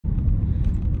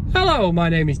Hello, my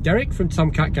name is Derek from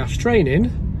Tomcat Gas Training,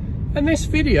 and this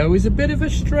video is a bit of a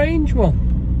strange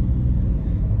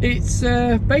one. It's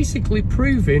basically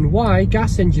proving why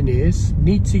gas engineers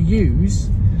need to use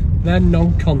their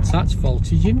non-contact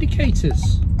voltage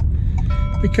indicators.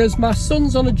 Because my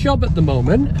son's on a job at the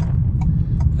moment,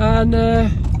 and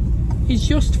he's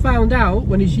just found out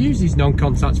when he's used his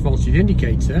non-contact voltage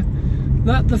indicator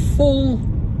that the full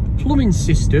plumbing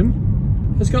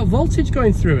system has got voltage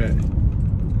going through it.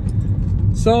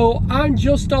 So I'm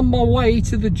just on my way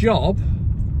to the job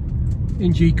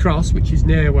in G Cross, which is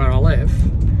near where I live,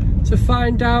 to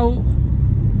find out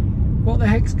what the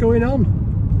heck's going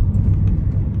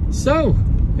on. So,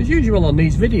 as usual on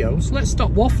these videos, let's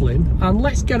stop waffling and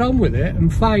let's get on with it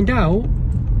and find out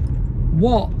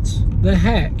what the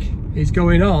heck is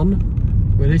going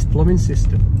on with this plumbing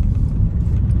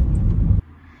system.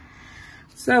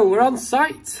 So we're on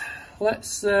site.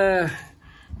 Let's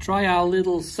try our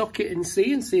little socket and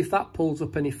see if that pulls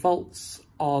up any faults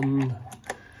on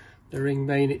the ring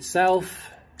main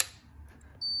itself.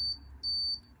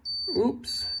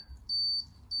 Oops.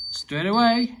 Straight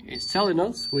away, it's telling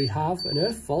us we have an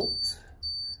earth fault.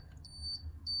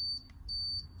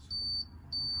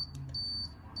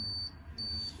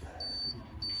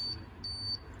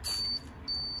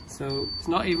 So it's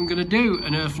not even going to do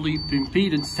an earth loop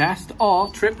impedance test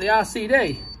or trip the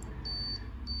RCD.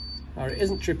 Or it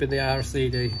isn't tripping the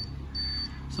RCD.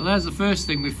 So there's the first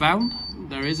thing we found.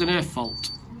 There is an earth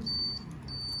fault.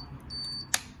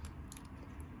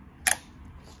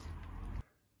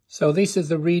 So these are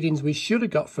the readings we should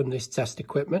have got from this test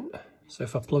equipment. So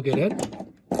if I plug it in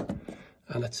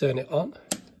and I turn it on,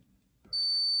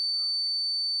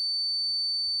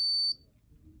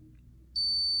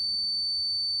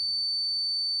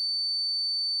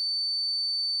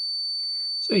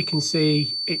 so you can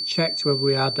see it checked whether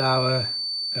we had our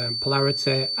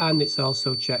polarity, and it's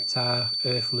also checked our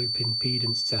earth loop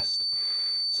impedance test.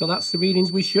 So that's the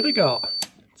readings we should have got.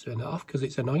 Turn it off because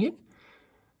it's annoying.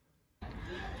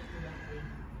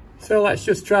 So let's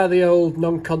just try the old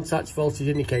non-contact voltage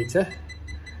indicator.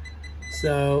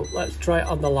 So let's try it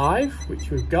on the live, which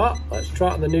we've got. Let's try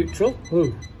it on the neutral.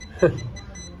 Ooh.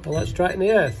 And let's try it in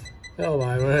the earth. Oh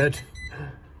my word.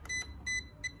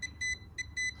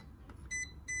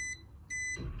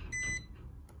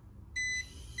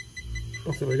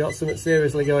 So we've got something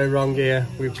seriously going wrong here.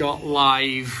 We've got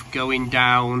live going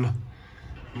down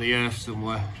the earth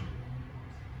somewhere.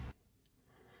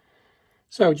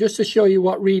 So just to show you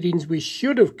what readings we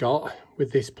should have got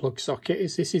with this plug socket,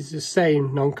 is this is the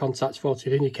same non-contact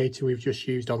voltage indicator we've just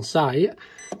used on site.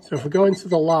 So if we go into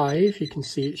the live, you can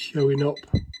see it's showing up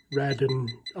red and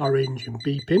orange and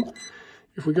beeping.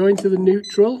 If we go into the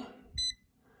neutral,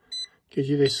 it gives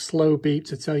you this slow beep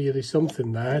to tell you there's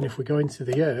something there. And if we go into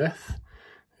the earth,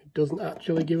 it doesn't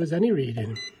actually give us any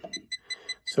reading.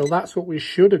 So that's what we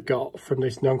should have got from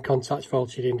this non-contact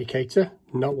voltage indicator,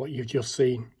 not what you've just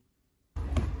seen.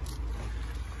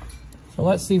 So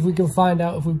let's see if we can find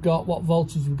out if we've got what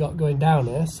voltage we've got going down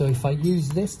here. So if I use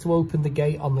this to open the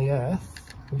gate on the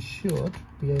earth, we should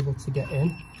be able to get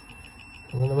in.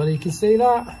 I don't know whether you can see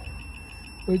that.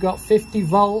 We've got 50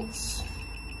 volts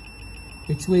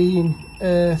between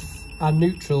earth and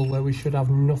neutral where we should have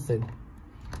nothing.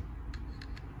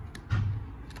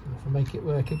 If I make it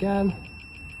work again,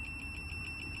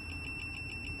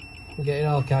 we're getting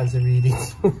all kinds of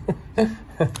readings.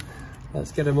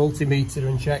 Let's get a multimeter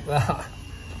and check that.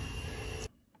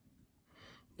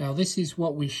 Now this is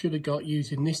what we should have got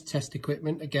using this test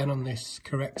equipment, again on this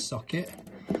correct socket.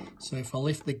 So if I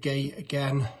lift the gate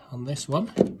again on this one,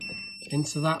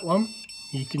 into that one,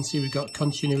 you can see we've got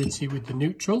continuity with the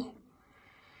neutral.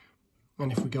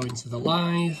 And if we go into the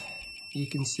live, you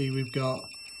can see we've got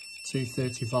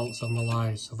 230 volts on the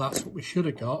live. So that's what we should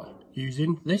have got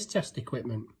using this test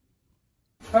equipment.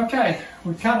 Okay,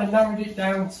 we've kind of narrowed it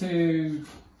down to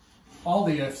all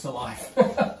the earth's alive.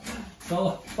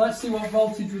 So let's see what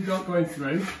voltage we've got going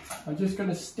through. I'm just going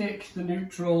to stick the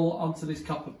neutral onto this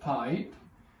copper pipe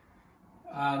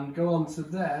and go onto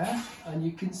there, and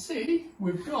you can see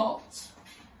we've got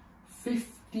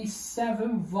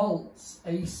 57 volts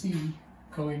AC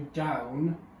going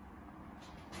down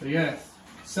the earth.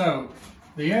 So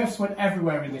the earths went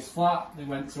everywhere in this flat. They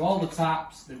went to all the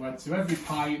taps, they went to every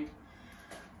pipe.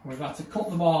 We've had to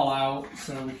cut them all out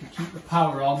so we can keep the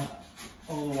power on,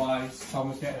 otherwise Tom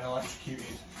was getting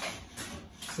electrocuted.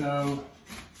 So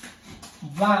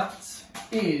that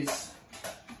is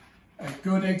a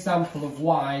good example of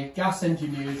why gas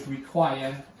engineers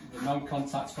require the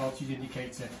non-contact voltage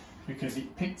indicator, because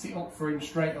it picked it up for him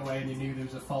straight away and he knew there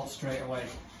was a fault straight away.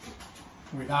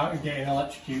 without it getting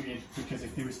electrocuted, because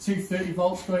if there was 230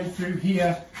 volts going through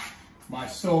here, my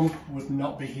son would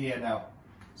not be here now.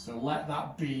 So let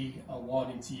that be a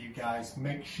warning to you guys.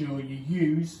 Make sure you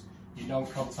use your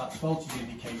non-contact voltage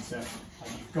indicator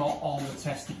and you've got all the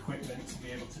test equipment to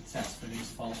be able to test for these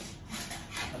faults.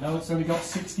 I know it's only got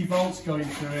 60 volts going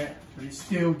through it, but it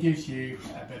still gives you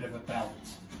a bit of a belt.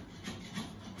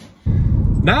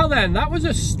 Now then, that was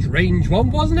a strange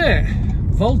one, wasn't it?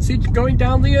 Voltage going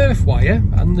down the earth wire,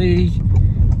 and the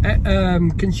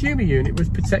consumer unit was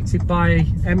protected by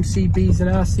MCBs and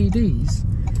RCDs,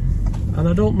 and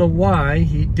I don't know why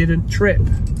it didn't trip.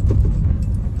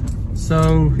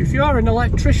 So if you are an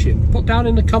electrician, put down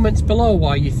in the comments below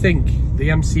why you think the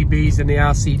MCBs and the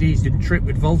RCDs didn't trip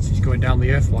with voltage going down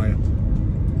the earth wire.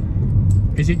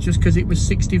 Is it just because it was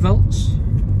 60 volts?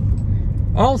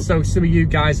 Also, some of you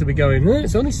guys will be going,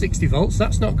 it's only 60 volts,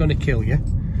 that's not going to kill you.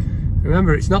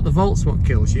 Remember, it's not the volts what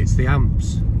kills you, it's the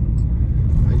amps.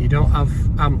 And you don't have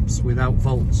amps without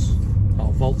volts,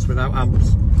 or volts without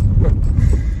amps.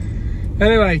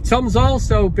 Anyway, Tom's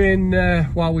also been,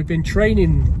 while we've been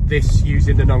training this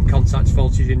using the non-contact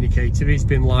voltage indicator, he's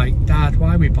been like, Dad,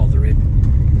 why are we bothering?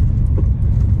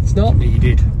 It's not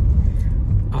needed.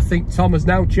 I think Tom has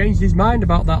now changed his mind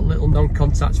about that little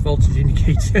non-contact voltage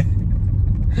indicator.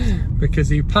 Because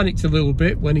he panicked a little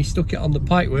bit when he stuck it on the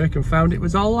pipework and found it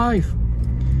was all live.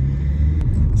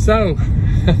 So,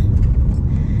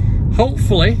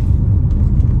 hopefully,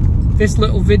 this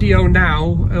little video now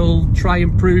will try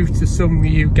and prove to some of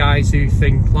you guys who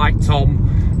think, like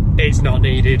Tom, it's not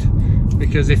needed.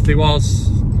 Because if there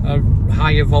was a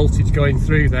higher voltage going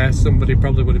through there, somebody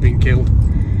probably would have been killed.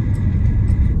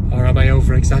 Or am I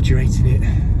over-exaggerating it?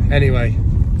 Anyway.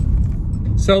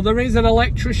 So there is an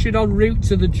electrician en route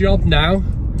to the job now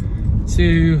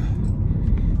to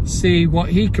see what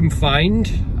he can find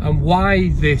and why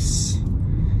this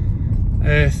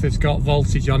earth has got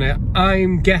voltage on it.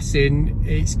 I'm guessing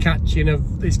it's getting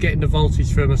the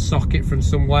voltage from a socket from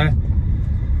somewhere,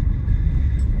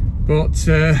 but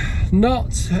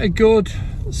not a good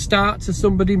start to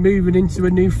somebody moving into a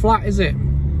new flat, is it?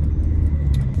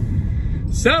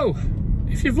 So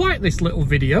if you've liked this little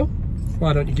video,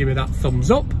 why don't you give me that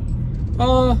thumbs up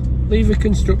or leave a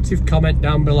constructive comment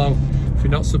down below. If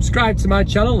you're not subscribed to my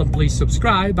channel, then please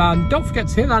subscribe, and don't forget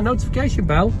to hit that notification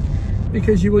bell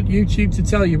because you want YouTube to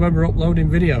tell you when we're uploading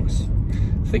videos.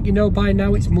 I think you know by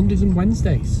now it's Mondays and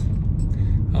Wednesdays.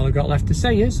 All I've got left to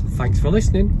say is thanks for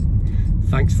listening,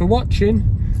 thanks for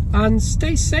watching, and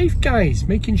stay safe guys,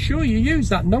 making sure you use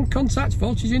that non-contact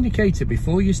voltage indicator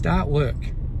before you start work.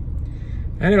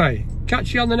 Anyway,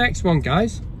 catch you on the next one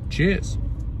guys. Cheers.